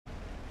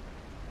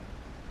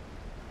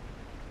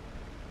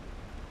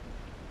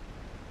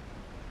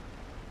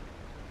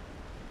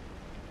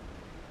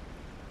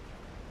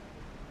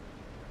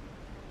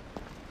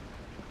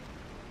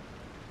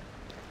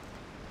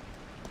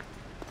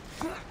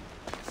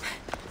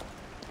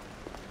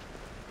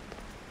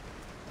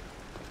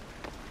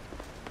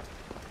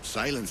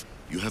silence,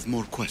 you have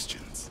more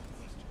questions.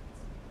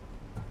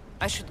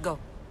 I should go.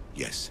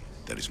 Yes,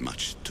 there is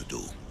much to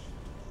do.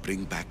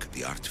 Bring back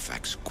the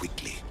artifacts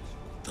quickly.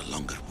 The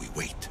longer we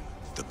wait,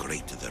 the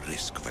greater the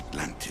risk of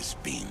Atlantis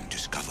being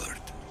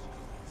discovered.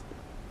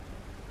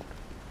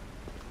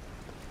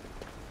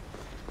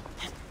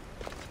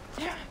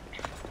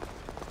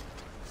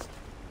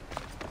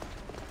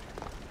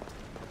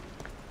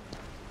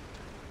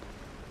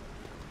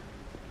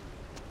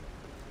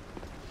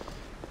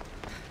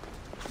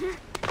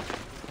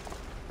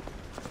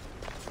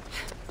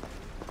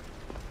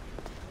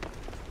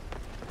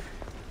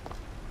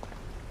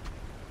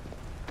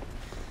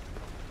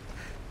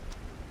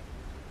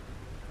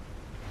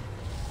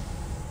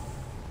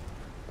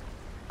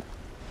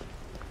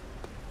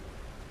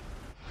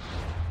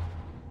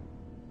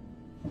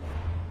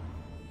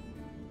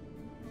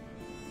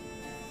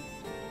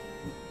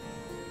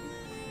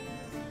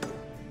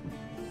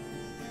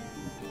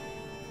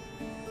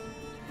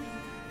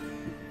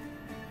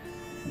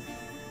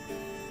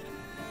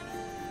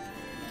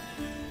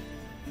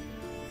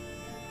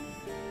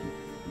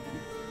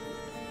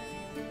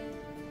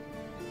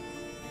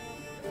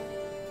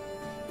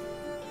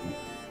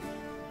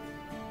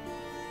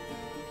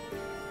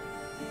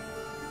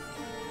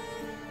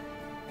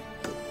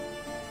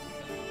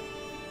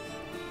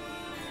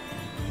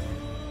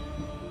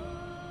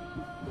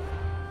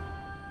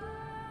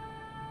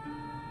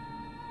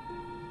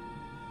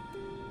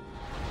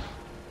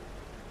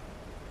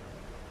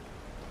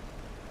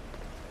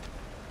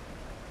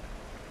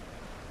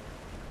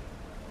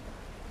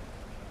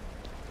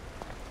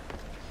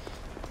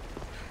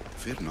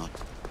 Fear not.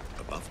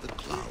 Above the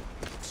cloud,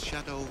 its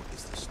shadow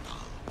is the star.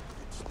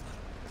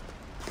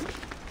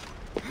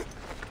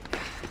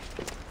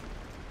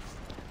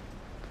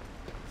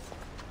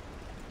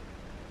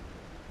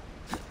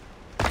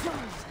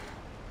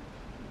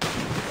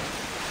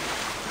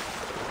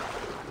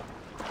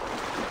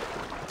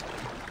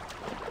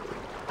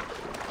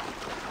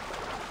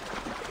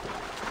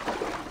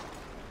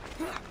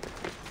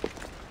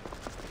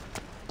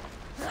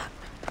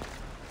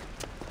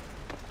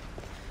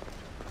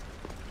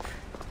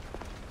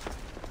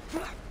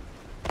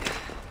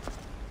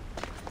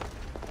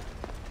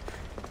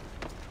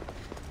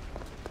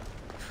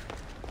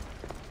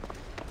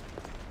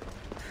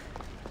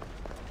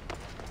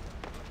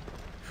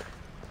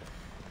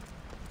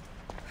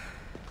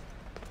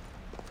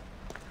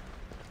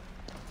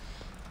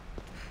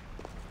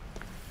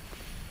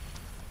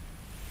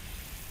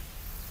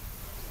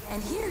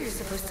 And here you're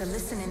supposed to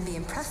listen and be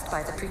impressed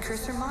by the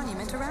precursor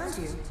monument around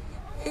you.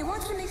 They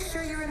want to make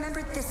sure you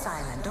remembered this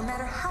island, no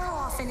matter how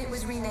often it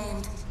was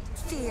renamed.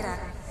 Thera,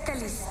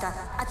 Callista,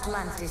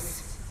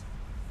 Atlantis.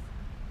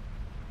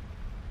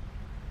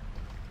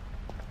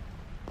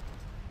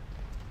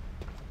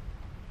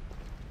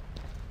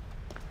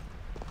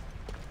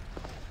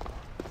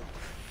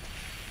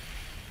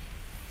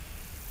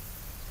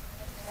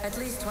 At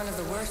least one of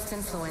the worst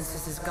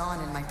influences is gone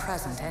in my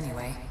present,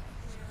 anyway.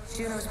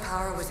 Juno's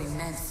power was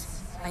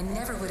immense. I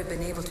never would have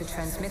been able to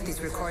transmit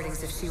these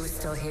recordings if she was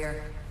still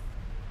here.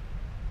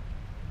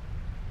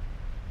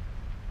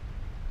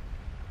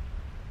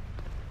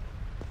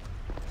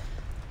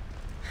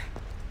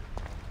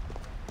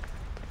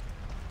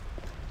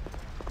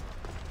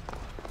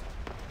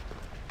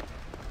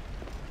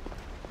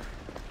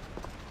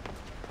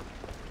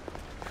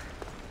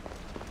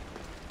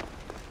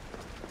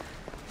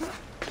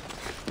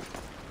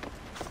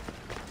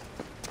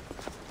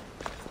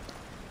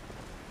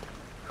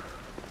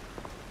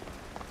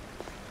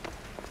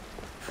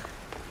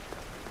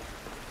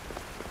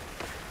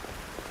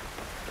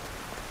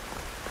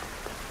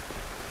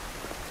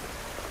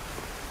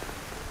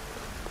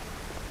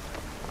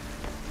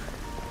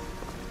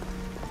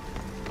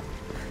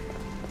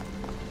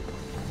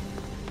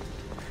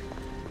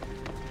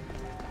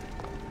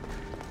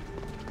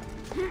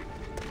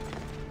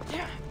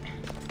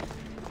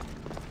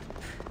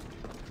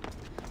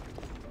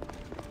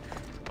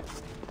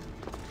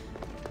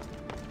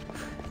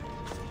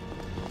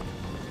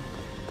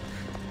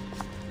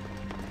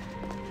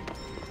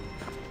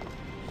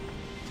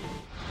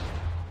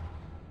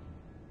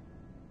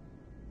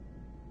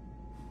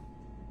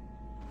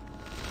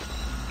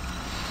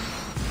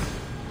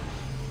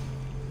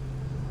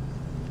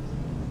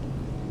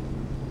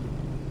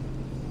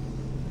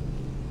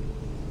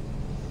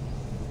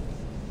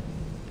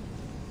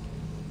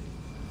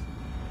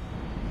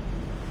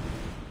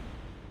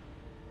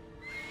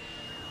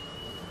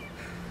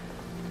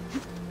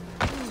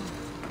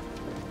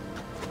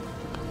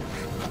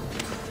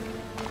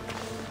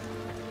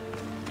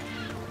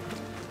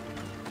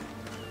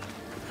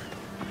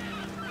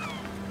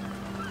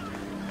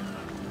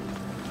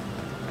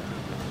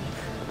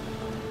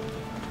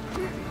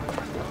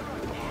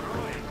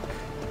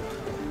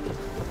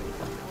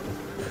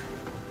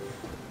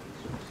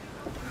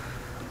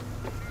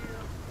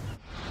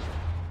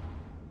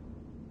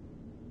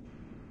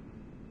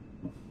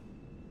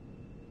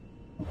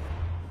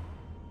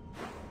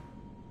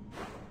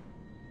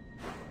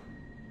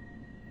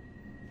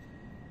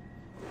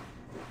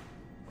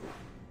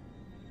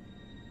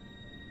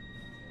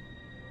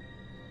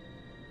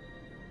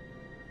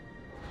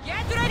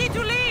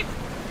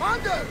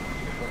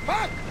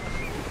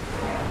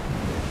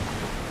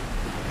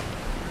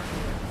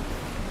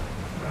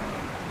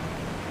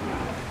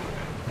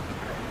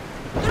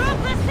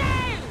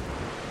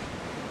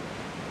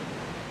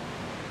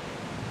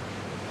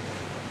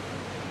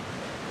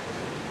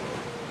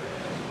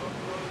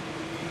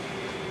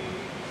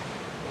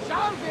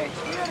 Salvage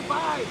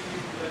nearby!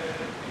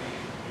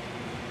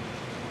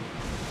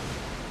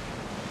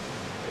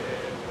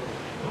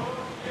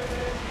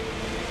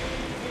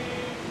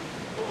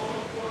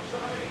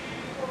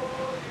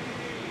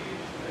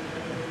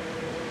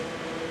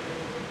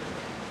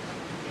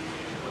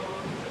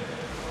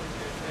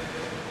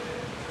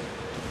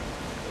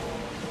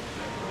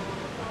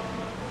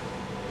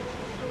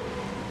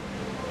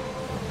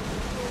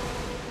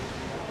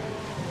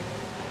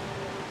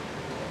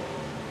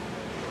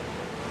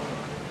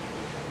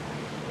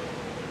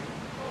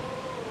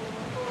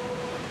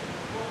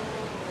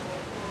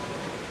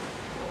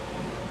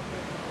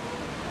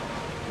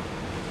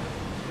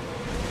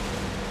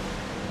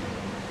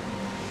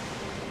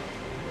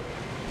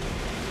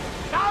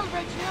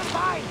 Salvage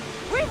nearby!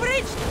 We've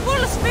reached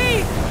full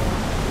speed!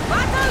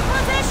 Battle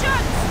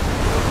positions!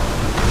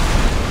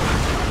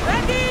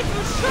 Ready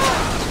to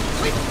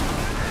shoot!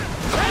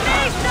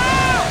 Release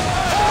now!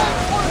 Hold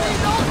for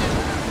reloading!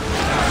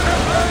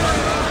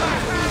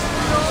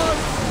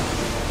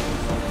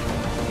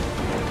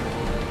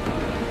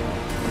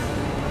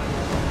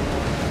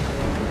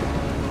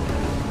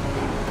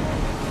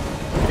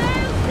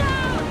 Sails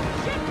down!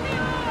 Ship me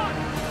on!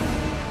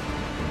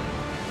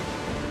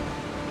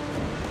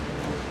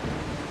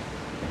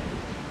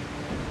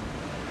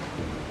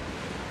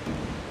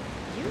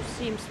 You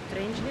seem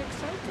strangely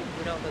excited,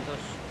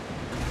 Herodotus.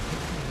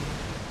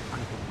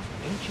 One of the most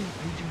ancient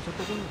regions of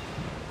the world.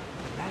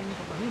 The land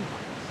of the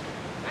Meanwhiles.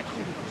 That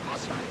really looks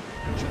hostile.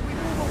 Should we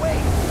move away?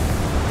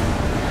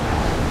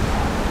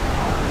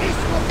 This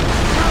will be a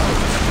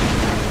challenge!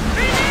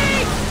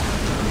 Release!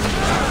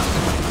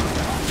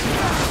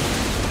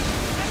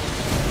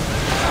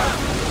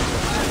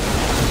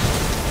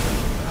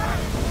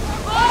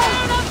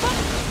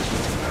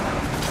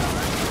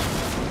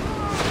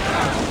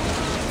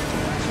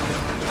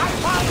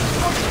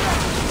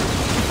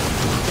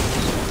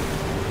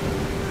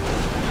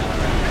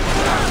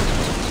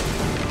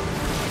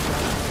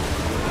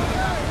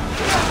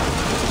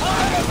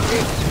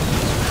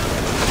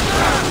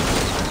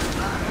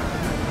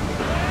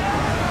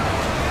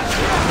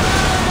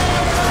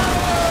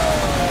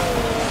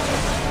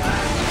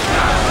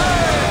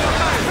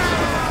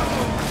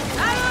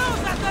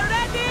 Arrows at the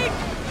ready!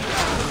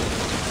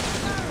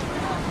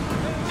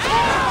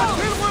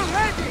 Till we're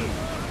ready!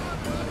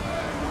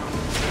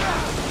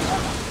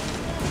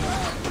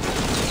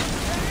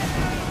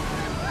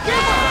 Give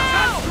us a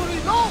chance to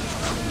reload!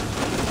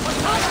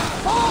 Attack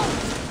falls!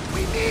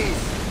 We need!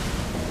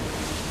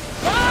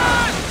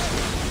 Run!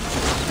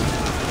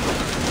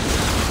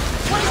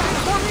 Waiting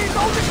for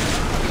reloading!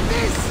 We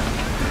miss!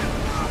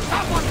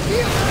 Someone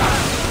heal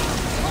us!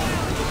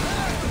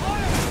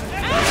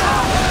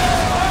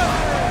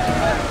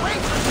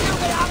 Wait until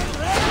they are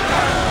ready!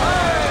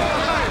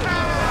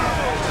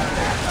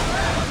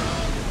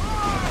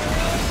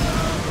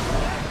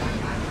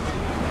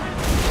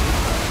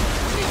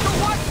 Need to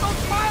watch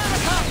those fire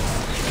attacks!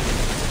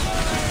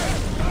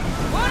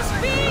 More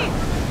speed!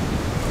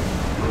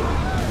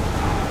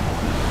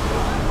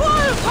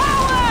 Full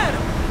power!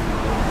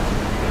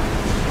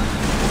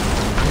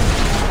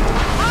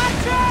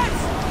 Archers!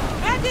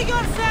 Ready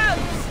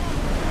yourselves!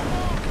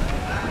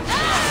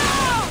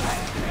 Now!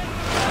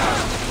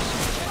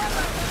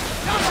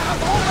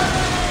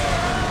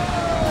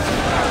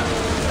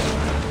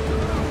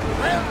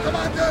 Well,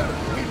 Commander,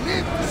 we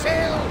live to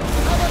sail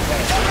another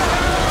day!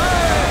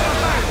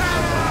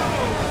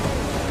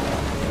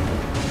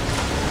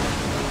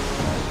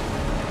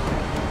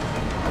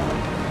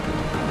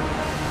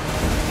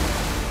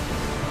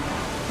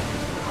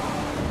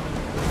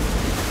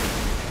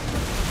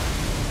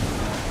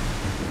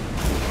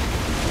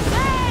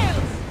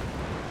 Sails!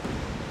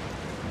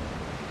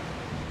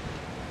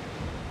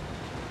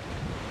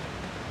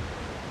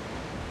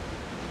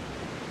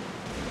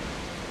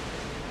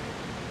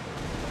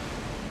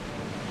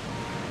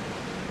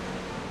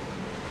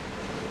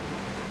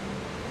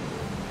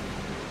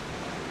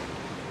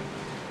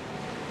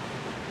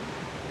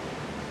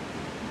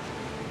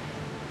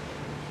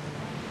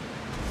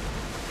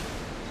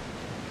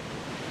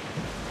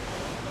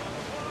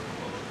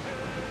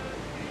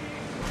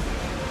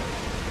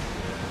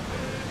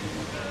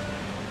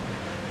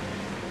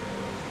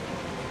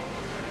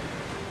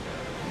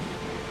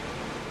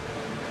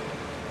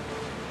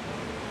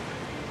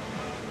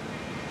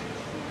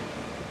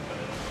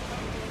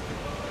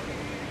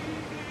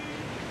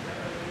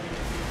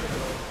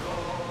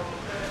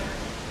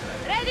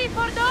 Ready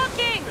for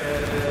docking!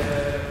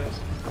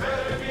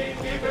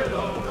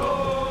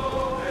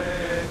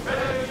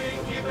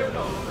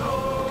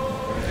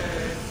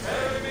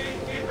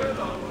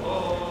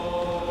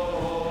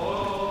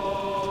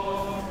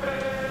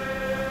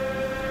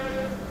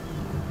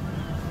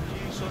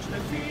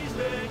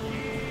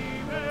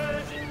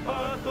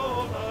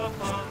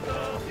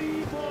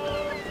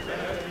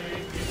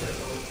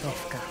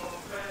 Tofka.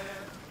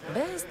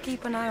 Best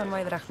keep an eye on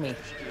my drachmi.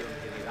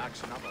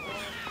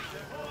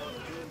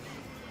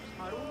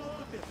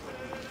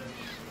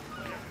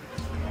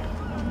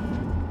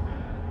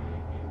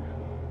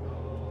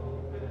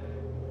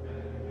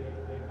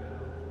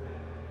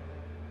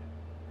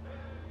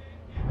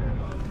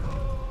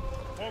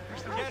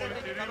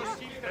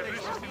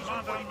 Ευρίσεις την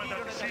μάνδρα μετά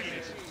της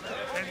ύλης.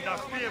 Εν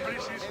ταυτή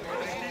ευρίσεις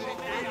ρητήν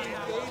και ύλη.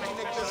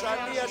 Είναι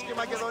Θεσσαλίας και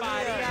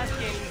Μακεδονίας.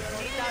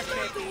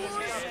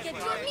 Get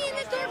your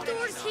Minotaur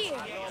tours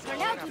here. Learn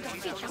how to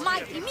defeat the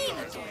mighty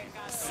Minotaur.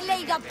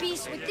 Slay the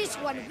beast with this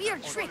one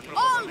weird trick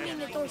all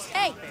Minotaurs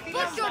hate.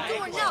 Book your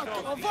tour now to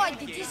avoid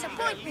the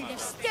disappointment of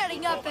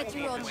staring up at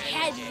your own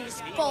headless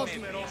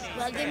body.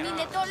 Well, the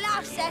Minotaur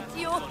laughs at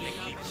you.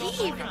 He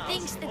even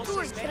thinks the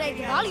tour's great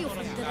value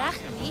for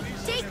Drachmi.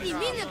 Take the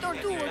Minotaur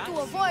tour to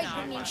avoid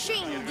bringing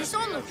shame and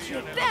dishonor to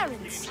your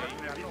parents.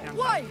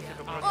 Why?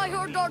 I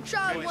heard our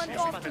child went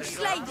off to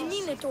slay the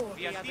Minotaur.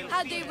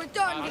 Had they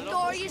returned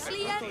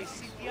victoriously yet?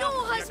 No,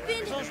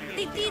 husband.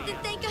 They didn't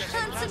take a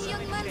handsome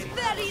young man's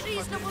very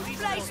reasonable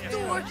price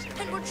tour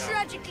and were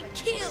tragically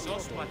killed.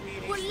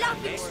 We're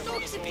laughing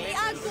stocks at the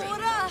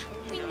Agora.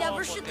 We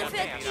never should have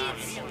had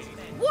kids.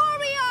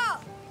 Warrior!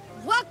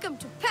 Welcome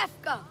to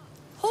Pefka,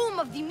 home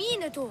of the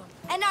Minotaur,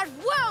 and our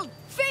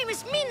world-famous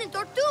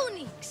Minotaur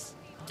tunics.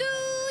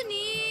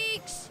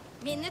 Tunics!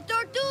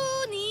 Minotaur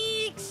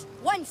tunics!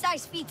 One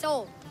size fits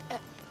all.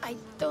 I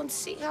don't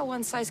see how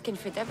one size can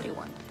fit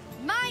everyone.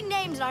 My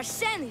name's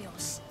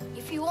Arsenios.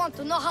 If you want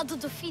to know how to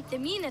defeat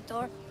the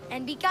Minotaur and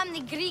become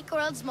the Greek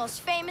world's most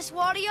famous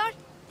warrior,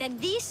 then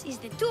this is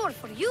the tour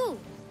for you.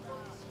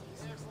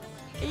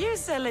 You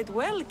sell it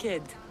well,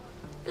 kid.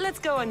 Let's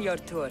go on your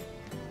tour.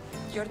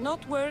 You're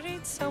not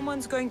worried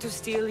someone's going to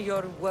steal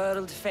your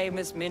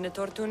world-famous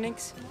Minotaur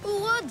tunics? Who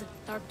would?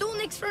 They're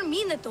tunics for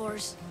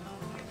Minotaurs.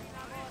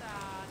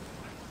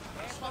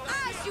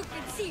 As you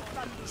can see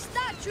from these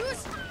statues,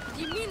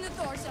 the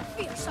Minotaurs are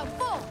fearsome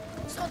foe.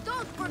 So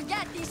don't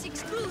forget this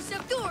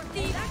exclusive tour.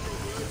 The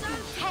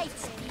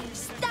hates being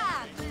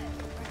stabbed,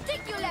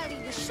 particularly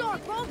the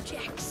sharp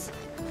objects.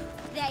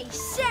 They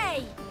say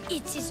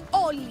it's his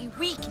only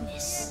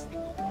weakness.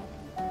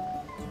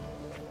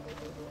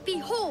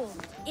 Behold,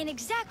 an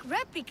exact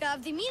replica of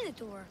the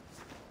Minotaur.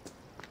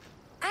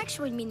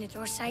 Actual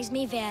Minotaur size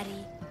may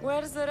vary.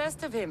 Where's the rest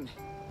of him?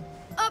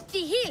 Up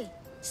the hill.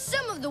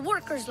 Some of the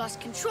workers lost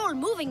control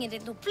moving it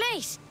into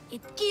place.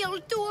 It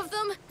killed two of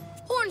them.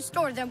 Horns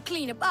tore them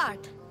clean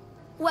apart.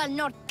 Well,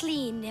 not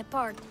clean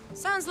apart.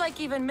 Sounds like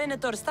even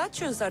Minotaur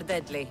statues are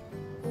deadly.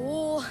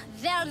 Oh,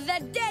 they're the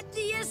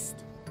deadliest.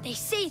 They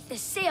say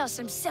Theseus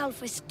himself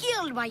was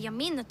killed by a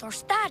Minotaur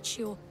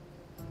statue.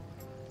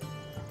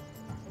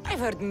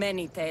 I've heard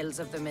many tales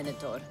of the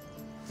Minotaur.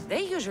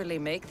 They usually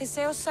make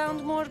Theseus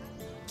sound more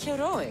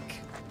heroic.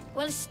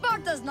 Well,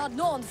 Sparta's not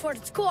known for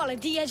its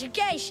quality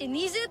education,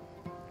 is it?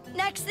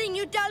 Next thing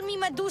you tell me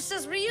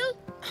Medusa's real?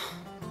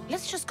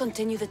 Let's just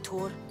continue the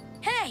tour.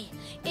 Hey,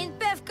 in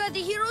Pefka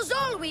the hero's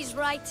always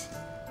right.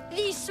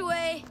 This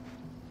way.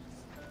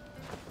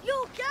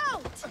 Look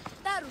out!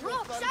 That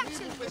rock's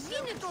actually the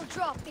Minotaur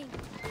dropping.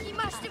 He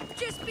must have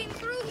just been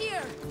through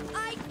here.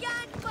 I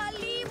can't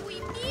believe we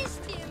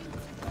missed him.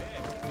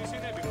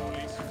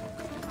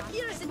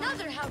 Here's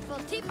another helpful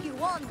tip you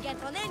won't get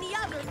on any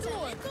other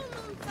tour.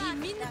 The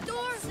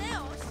Minotaur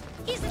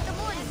isn't a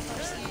morning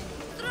person.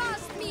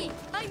 Trust me,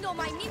 I know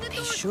my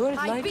Minotaur. Sure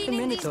I've like been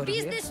the in Minotaur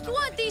this business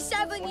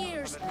 27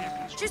 years.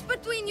 Just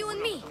between you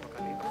and me.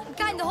 I'm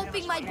kinda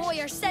hoping my boy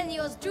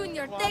Arsenios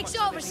Jr. takes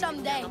over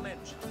someday.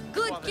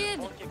 Good kid.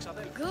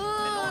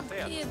 Good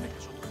kid.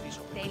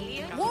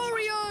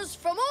 Warriors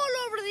from all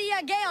over the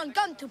Aegean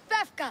come to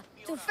Pefka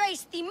to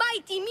face the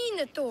mighty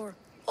Minotaur,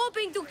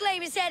 hoping to claim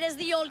his head as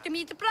the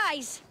ultimate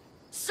prize.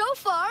 So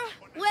far,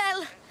 well...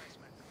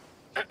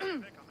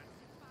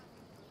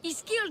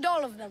 he's killed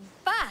all of them,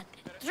 but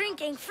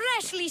drinking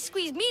freshly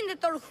squeezed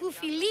Minotaur hoof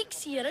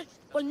elixir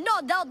will no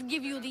doubt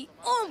give you the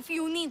oomph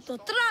you need to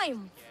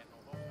triumph.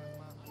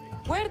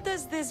 Where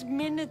does this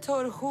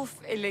Minotaur hoof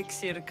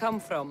elixir come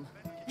from?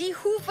 The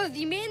hoof of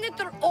the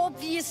Minotaur,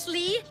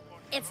 obviously.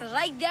 It's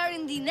right there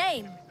in the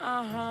name.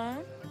 Uh-huh.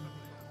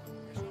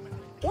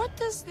 What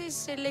does this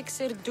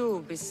elixir do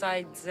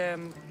besides,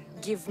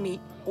 give me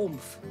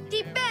oomph?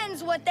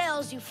 Depends what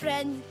ails you,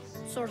 friend.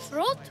 Sore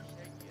throat?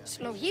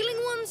 Slow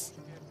healing ones?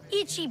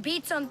 Itchy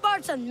beats on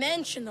parts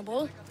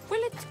unmentionable?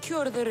 Will it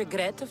cure the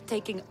regret of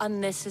taking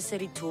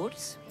unnecessary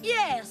tours?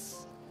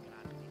 Yes.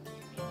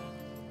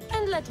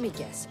 And let me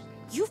guess,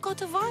 you've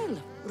got a vial,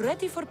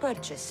 ready for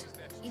purchase.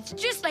 It's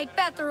just like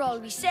Peter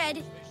always said.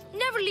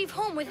 Never leave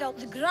home without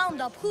the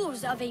ground-up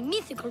hooves of a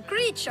mythical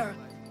creature.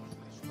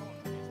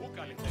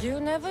 You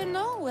never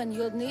know when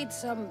you'll need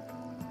some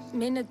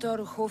Minotaur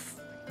hoof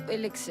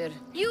elixir.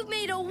 You've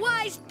made a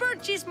wise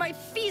purchase, my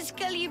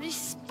fiscally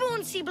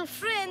responsible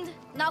friend.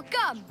 Now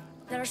come,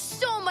 there's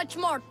so much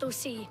more to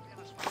see.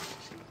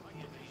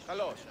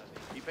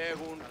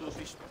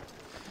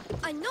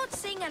 I'm not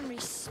saying I'm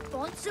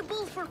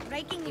responsible for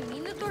breaking the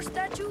Minotaur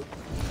statue,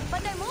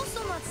 but I'm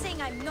also not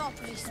saying I'm not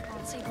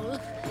responsible.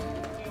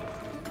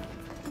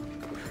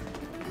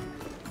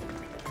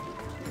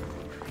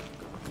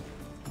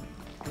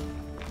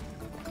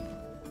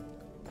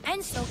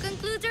 And so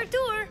concludes our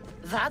tour.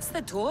 That's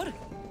the tour?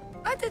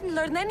 I didn't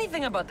learn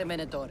anything about the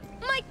Minotaur.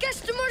 My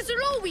customers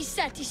are always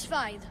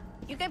satisfied.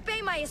 You can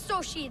pay my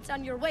associates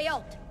on your way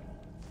out.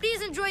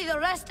 Please enjoy the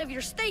rest of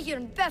your stay here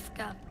in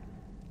Pefka.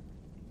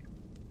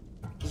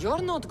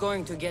 You're not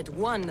going to get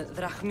 1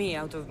 drachmi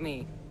out of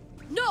me.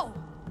 No,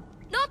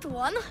 not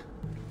 1.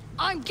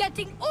 I'm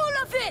getting all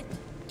of it!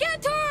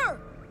 Get her!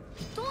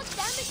 Don't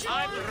damage her!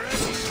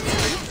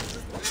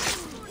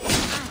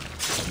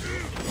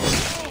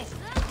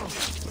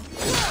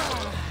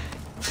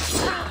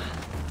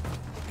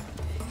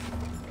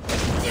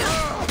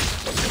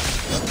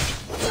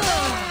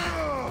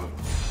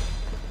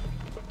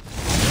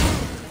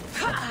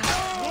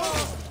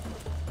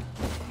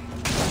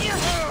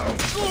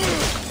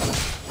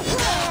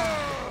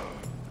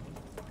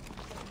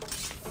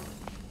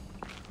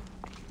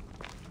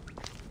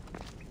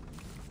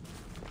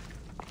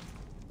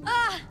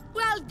 I'm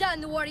well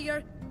done,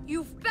 warrior.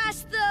 You've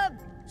passed the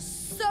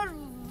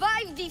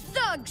survive the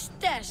thugs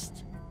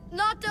test.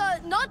 Not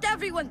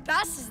everyone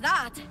passes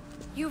that.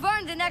 You've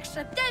earned an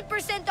extra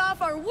 10%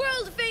 off our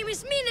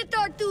world-famous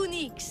Minotaur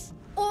tunics.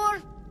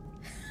 Or,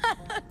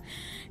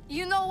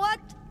 you know what?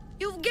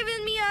 You've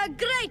given me a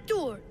great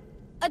tour.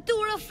 A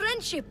tour of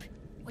friendship,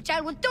 which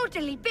I will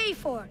totally pay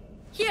for.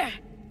 Here,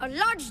 a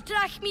large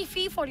drachmi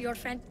fee for your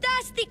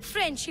fantastic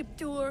friendship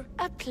tour.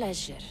 A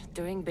pleasure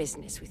doing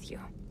business with you.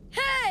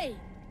 Hey!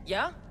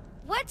 Yeah?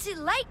 What's it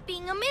like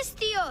being a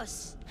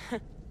Misthios?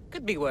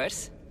 Could be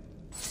worse.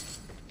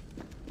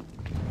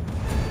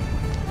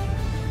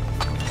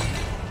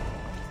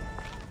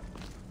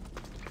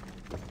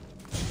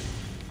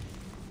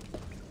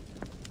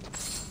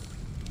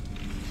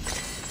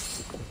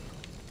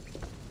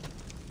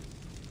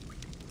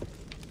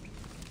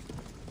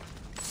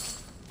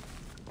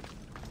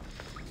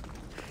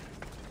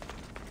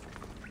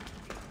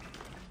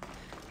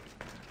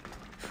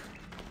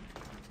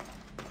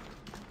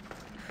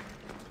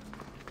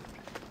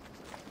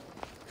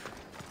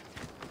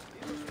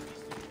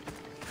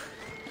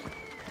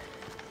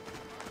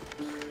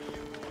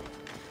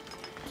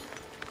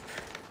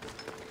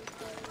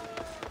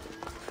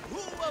 Who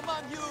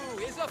among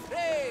you is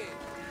afraid?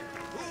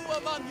 Who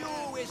among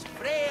you is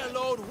frail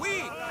or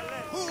weak?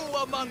 Who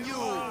among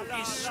you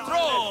is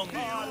strong?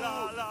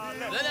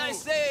 Then I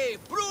say,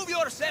 prove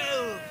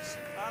yourselves!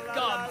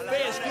 Come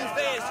face to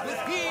face with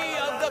he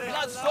of the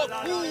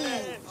blood-soaked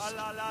hooves!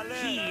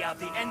 He of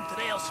the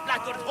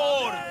entrail-splattered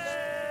horns!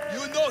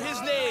 You know his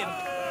name!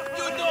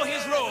 You know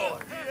his roar!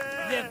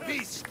 The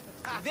beast!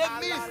 The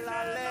myth!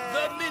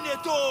 The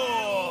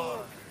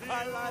Minotaur!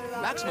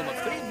 Maximum of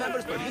 3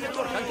 members per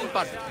Minotaur hunting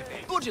party.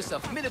 Purchase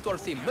of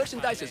Minotaur-themed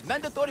merchandise is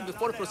mandatory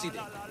before proceeding.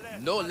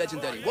 No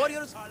legendary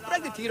warriors,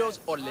 pregnant heroes,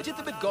 or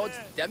legitimate gods,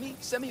 demi,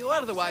 semi, or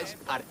otherwise,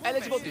 are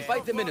eligible to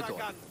fight the Minotaur.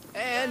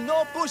 And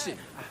no pushing.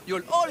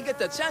 You'll all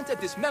get a chance at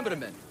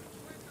dismemberment.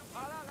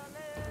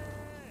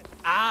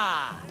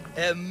 Ah,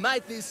 a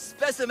mighty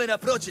specimen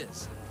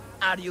approaches.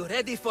 Are you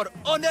ready for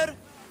honor?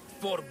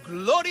 For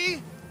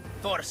glory?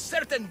 For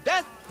certain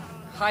death?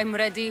 I'm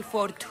ready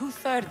for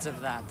 2/3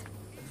 of that.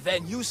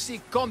 Then you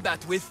seek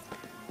combat with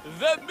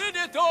the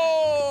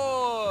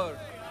Minotaur!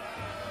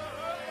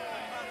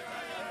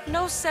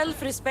 No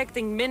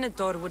self-respecting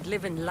Minotaur would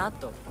live in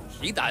Lato.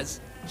 He does.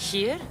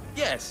 Here?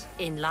 Yes.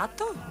 In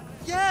Lato?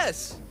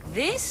 Yes!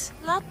 This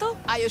Lato?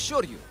 I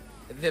assure you,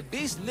 the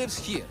beast lives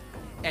here,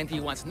 and he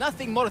wants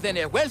nothing more than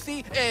a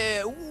wealthy,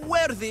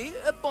 worthy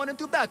opponent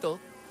to battle.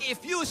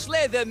 If you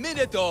slay the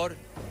Minotaur,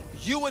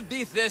 you would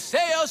be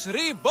Theseus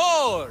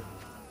reborn!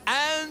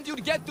 And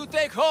you'd get to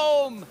take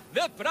home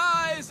the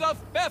prize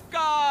of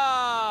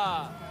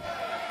Pefka!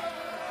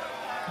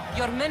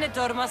 Your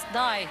Minotaur must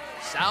die.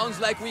 Sounds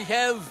like we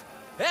have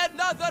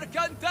another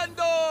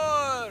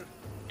contender!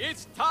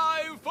 It's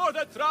time for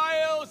the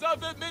trials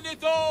of the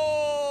Minotaur!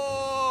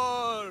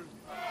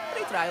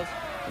 3 trials.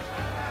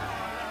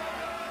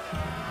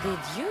 Did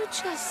you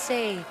just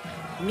say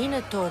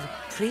Minotaur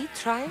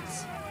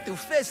pre-trials? To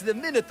face the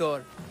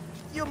Minotaur,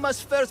 you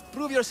must first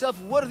prove yourself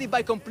worthy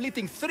by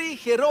completing 3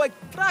 heroic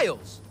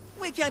trials.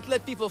 We can't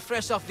let people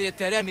fresh off the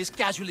Teremis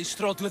casually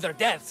stroll to their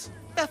deaths.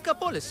 Pefka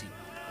policy.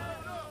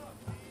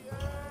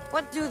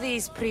 What do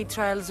these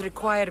pre-trials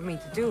require me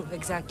to do,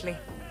 exactly?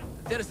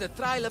 There's the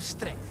trial of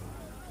strength,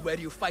 where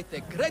you fight the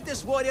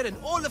greatest warrior in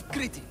all of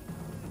Crete.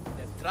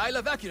 The trial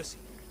of accuracy,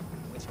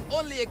 which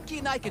only a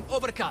keen eye can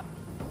overcome.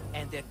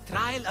 And the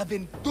trial of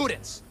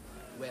endurance,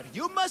 where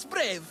you must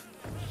brave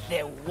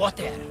the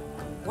water.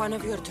 One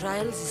of your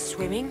trials is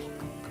swimming?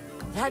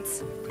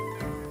 That's...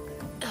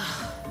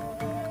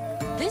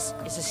 This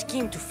is a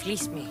scheme to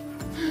fleece me.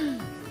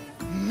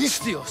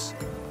 Misthios!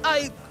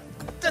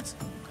 That's...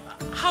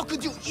 How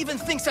could you even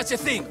think such a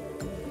thing?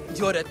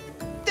 You're a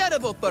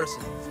terrible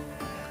person.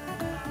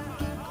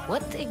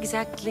 What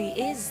exactly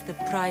is the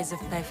prize of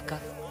Pefka?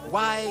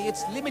 Why,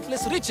 it's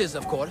limitless riches,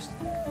 of course.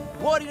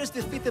 Warriors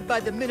defeated by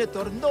the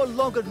Minotaur no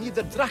longer need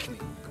their drachmi.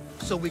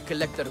 So we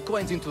collect their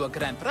coins into a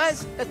grand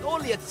prize that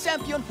only a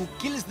champion who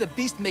kills the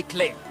beast may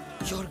claim.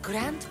 Your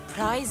grand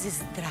prize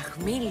is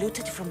drachmi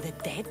looted from the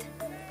dead?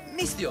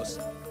 Misthios,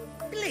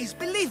 please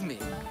believe me.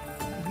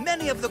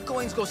 Many of the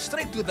coins go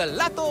straight to the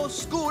Lato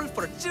school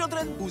for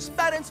children whose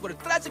parents were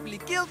tragically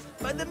killed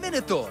by the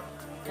Minotaur.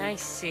 I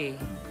see.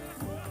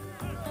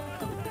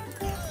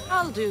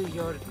 I'll do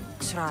your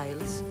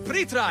trials.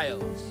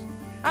 Pre-trials.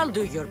 I'll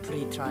do your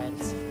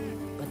pre-trials.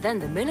 But then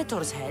the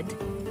Minotaur's head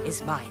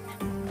is mine.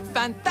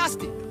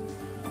 Fantastic!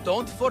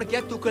 Don't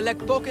forget to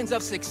collect tokens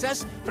of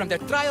success from the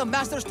trial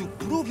masters to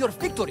prove your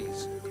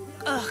victories.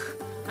 Ugh,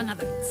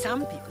 another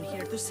zombie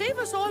here to save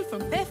us all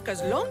from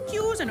Befka's long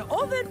queues and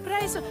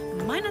overpriced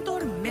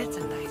Minotaur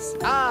merchandise.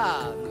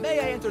 Ah, may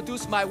I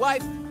introduce my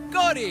wife,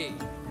 Cory?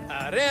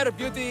 A rare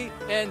beauty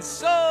and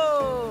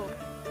so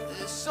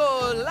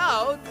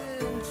loud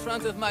in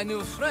front of my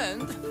new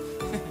friend.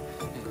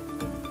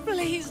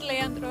 Please,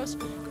 Leandros,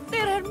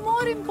 there are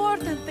more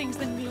important things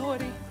than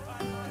glory.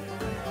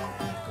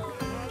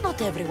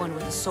 Not everyone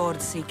with a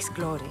sword seeks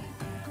glory.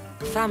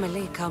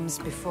 Family comes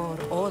before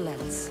all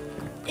else.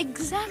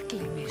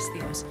 Exactly,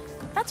 Mistios.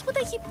 That's what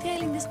I keep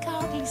telling this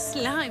cowardly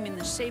slime in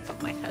the shape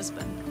of my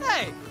husband.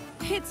 Hey!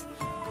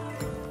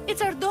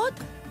 It's our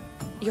daughter,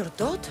 Your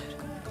daughter?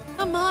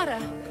 Amara.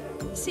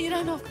 She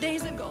ran off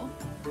days ago.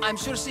 I'm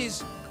sure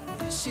she's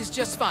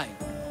just fine.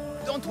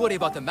 Don't worry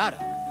about the matter.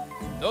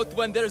 Not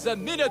when there's a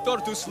Minotaur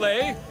to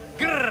slay.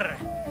 Grrr!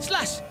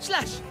 Slash!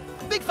 Slash!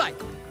 Big fight!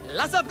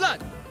 Lots of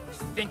blood!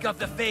 Think of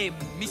the fame,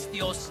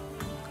 Mistios.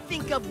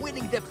 Think of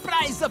winning the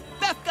prize of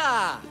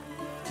Befka!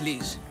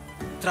 Please,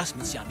 trust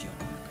me, champion.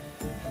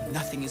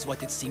 Nothing is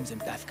what it seems in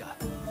Befka.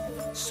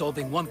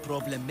 Solving one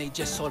problem may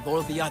just solve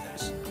all the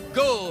others.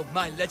 Go,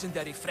 my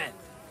legendary friend.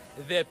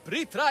 The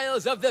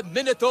pre-trials of the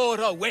Minotaur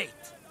await.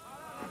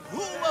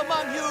 Who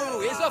among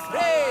you is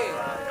afraid?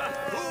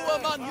 Who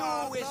among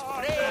you is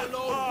frail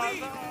or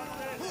weak?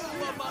 Who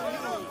among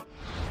you?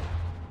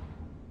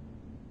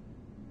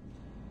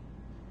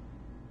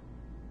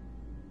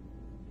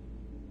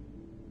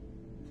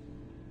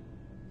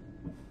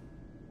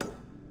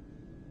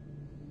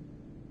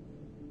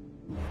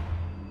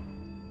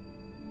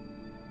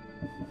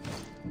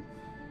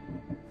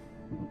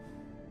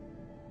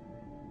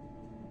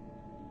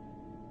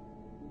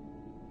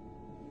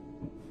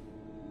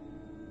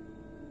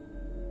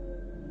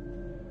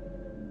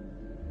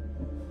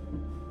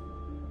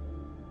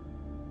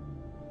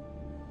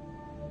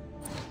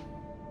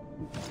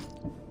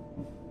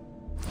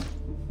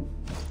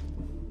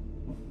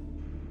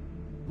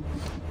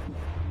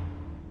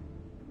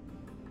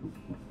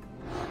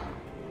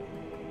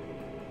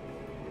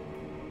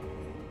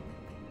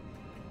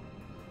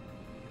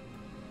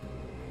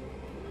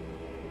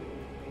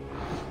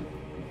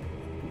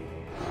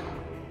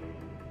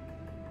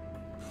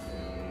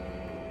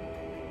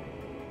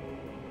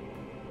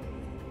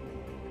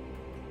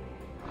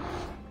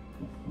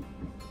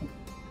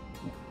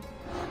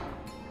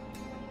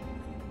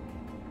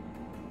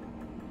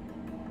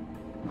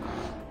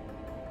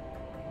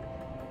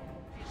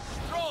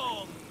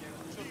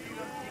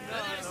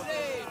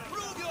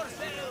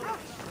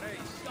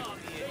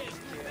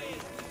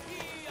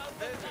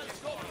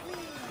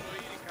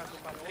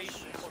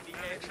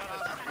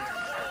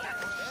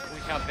 We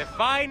have the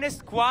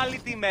finest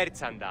quality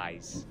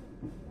merchandise.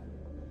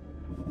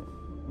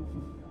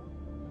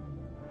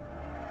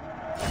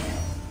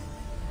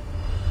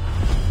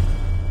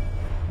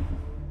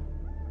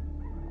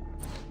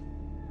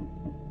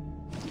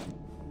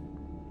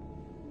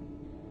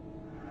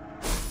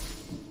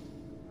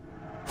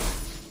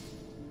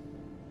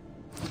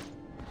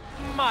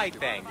 My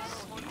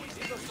thanks.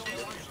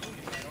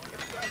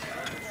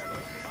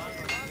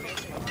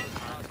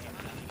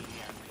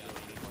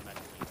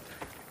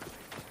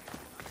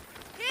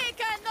 He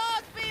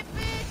cannot be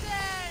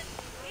beaten!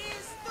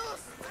 He's too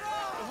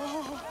strong!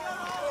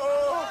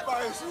 Oh,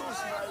 my Zeus,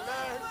 my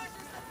leg!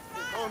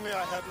 If only I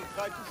hadn't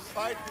tried to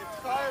fight the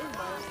trial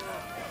master.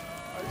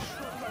 I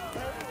should have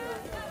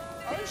paid.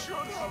 I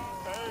should have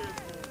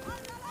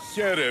paid.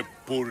 You're a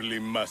poorly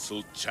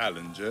muscled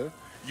challenger.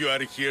 You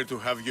are here to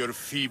have your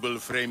feeble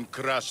frame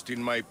crushed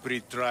in my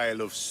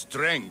pre-trial of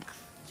strength,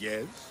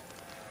 yes?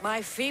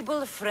 My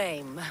feeble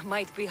frame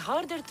might be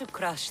harder to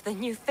crush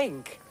than you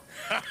think.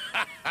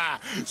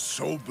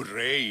 So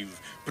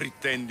brave,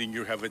 pretending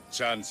you have a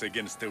chance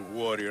against a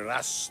warrior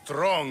as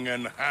strong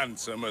and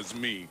handsome as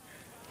me.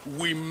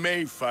 We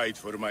may fight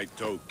for my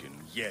token,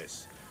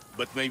 yes,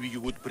 but maybe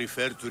you would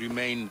prefer to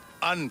remain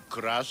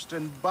uncrushed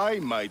and buy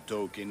my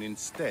token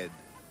instead,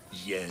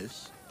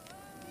 yes?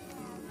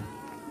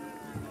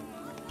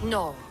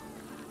 No,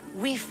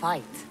 we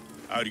fight.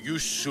 Are you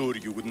sure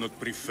you would not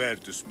prefer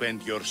to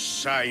spend your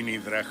shiny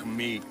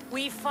drachmi?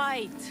 We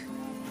fight.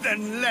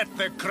 Then let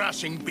the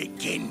crushing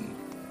begin.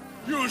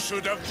 You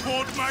should have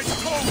bought my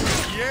token,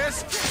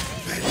 yes?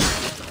 Then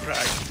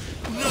price.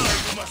 Now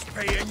you must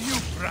pay a new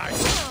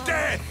price.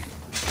 Death!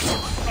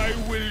 I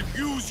will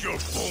use your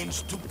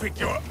bones to pick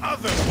your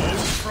other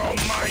bones from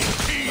my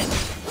teeth.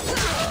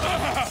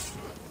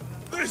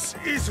 This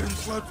isn't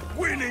what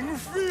winning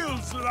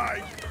feels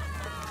like.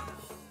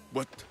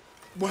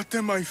 What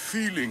am I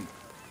feeling?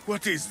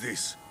 What is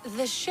this?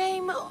 The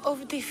shame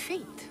of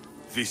defeat.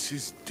 This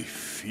is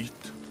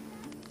defeat?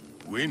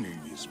 Winning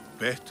is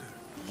better,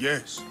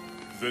 yes.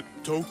 The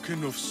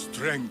token of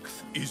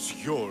strength is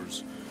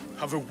yours.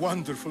 Have a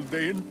wonderful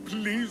day and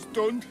please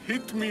don't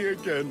hit me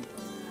again.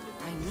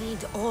 I need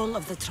all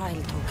of the trial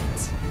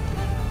tokens.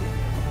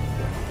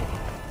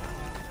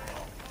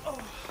 Oh,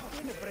 I'm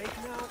in a break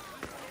now.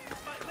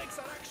 My legs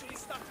are actually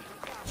starting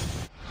to catch.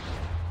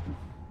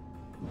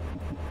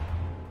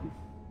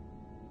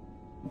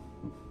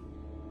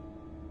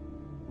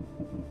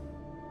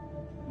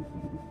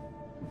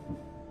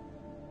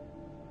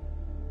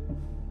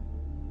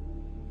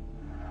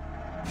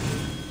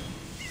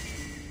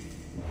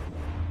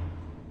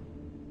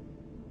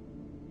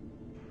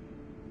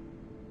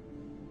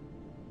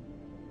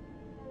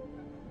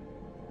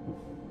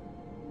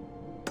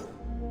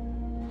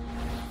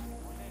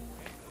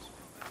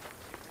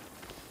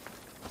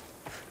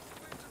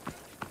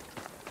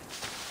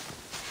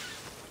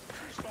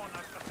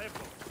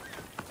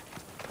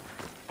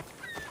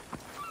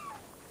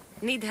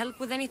 Need help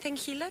with anything,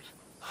 healer?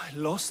 I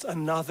lost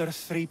another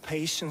 3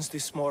 patients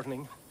this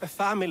morning. A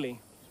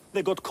family.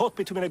 They got caught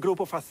between a group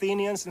of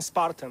Athenians and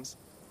Spartans.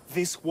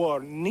 This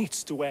war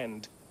needs to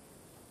end.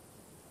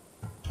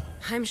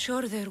 I'm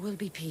sure there will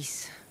be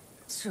peace.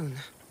 Soon.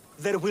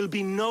 There will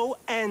be no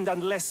end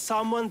unless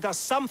someone does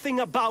something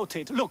about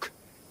it. Look!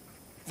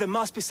 There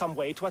must be some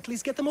way to at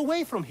least get them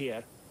away from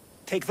here.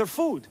 Take their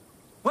food.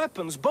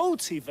 Weapons,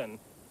 boats even.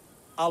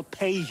 I'll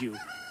pay you.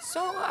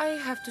 So I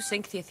have to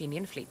sink the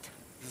Athenian fleet.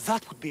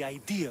 That would be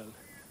ideal.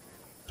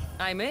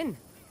 I'm in.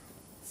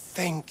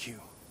 Thank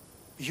you.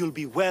 You'll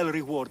be well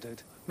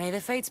rewarded. May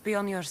the fates be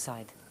on your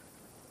side.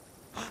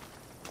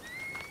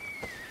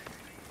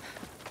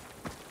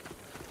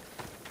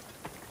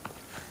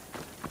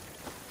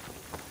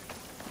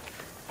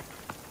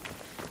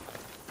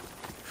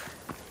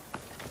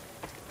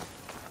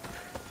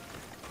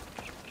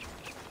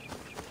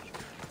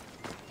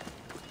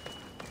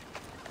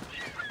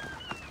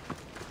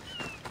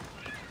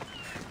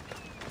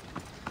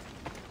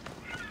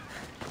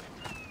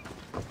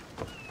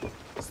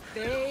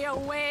 Stay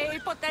away,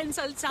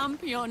 potential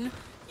champion.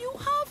 You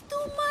have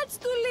too much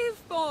to live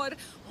for.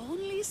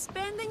 Only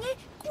spending a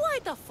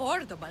quite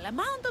affordable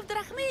amount of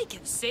drachmae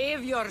can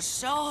save your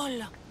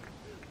soul.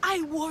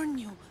 I warn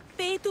you,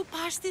 pay to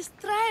pass this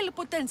trial,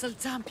 potential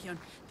champion.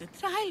 The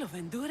trial of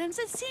endurance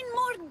has seen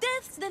more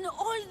deaths than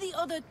all the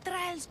other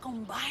trials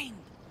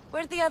combined.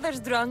 Were the others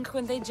drunk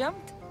when they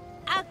jumped?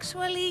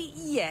 Actually,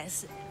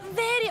 yes.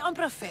 Very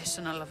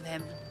unprofessional of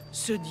them.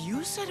 Should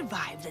you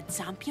survive the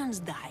champion's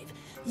dive,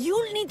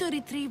 you'll need to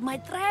retrieve my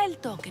trial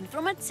token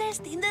from a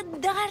chest in the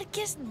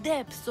darkest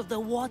depths of the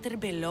water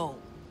below.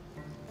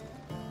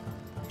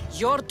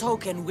 Your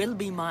token will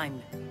be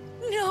mine.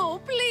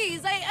 No,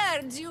 please, I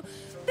urge you.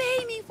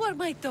 Pay me for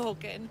my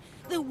token.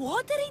 The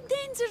watery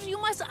dangers you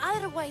must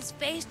otherwise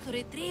face to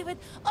retrieve it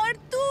are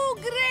too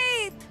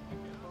great.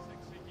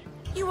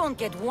 You won't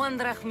get 1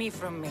 drachmae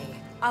from me.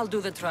 I'll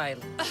do the trial.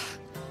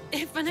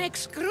 If an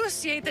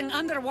excruciating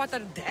underwater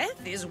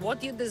death is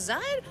what you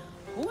desire,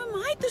 who am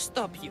I to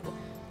stop you?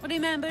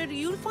 Remember,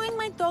 you'll find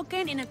my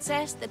token in a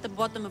chest at the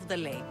bottom of the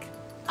lake.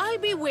 I'll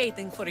be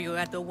waiting for you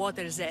at the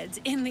water's edge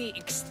in the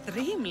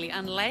extremely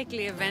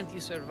unlikely event you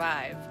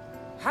survive.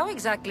 How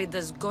exactly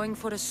does going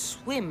for a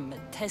swim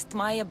test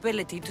my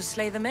ability to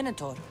slay the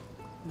Minotaur?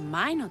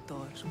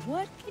 Minotaurs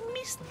work in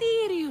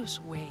mysterious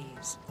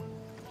ways.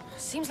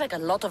 Seems like a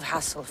lot of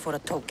hassle for a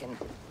token.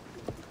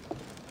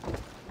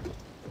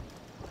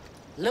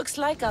 Looks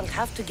like I'll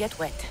have to get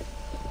wet.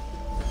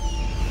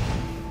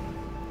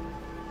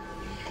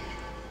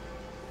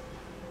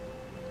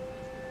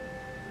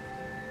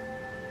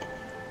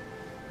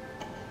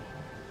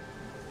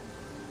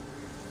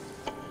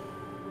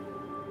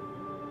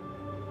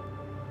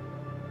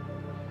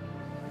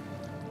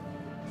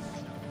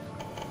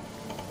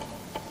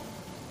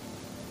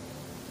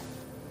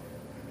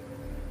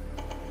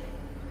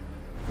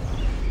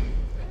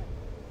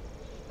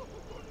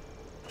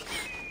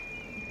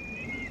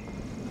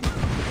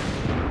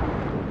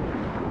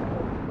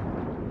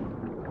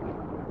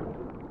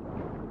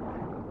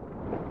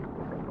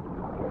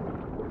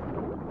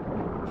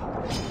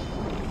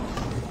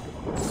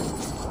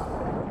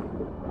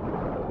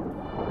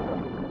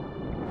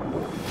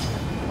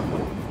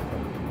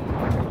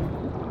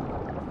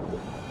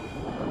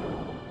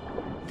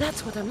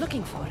 That's what I'm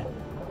looking for.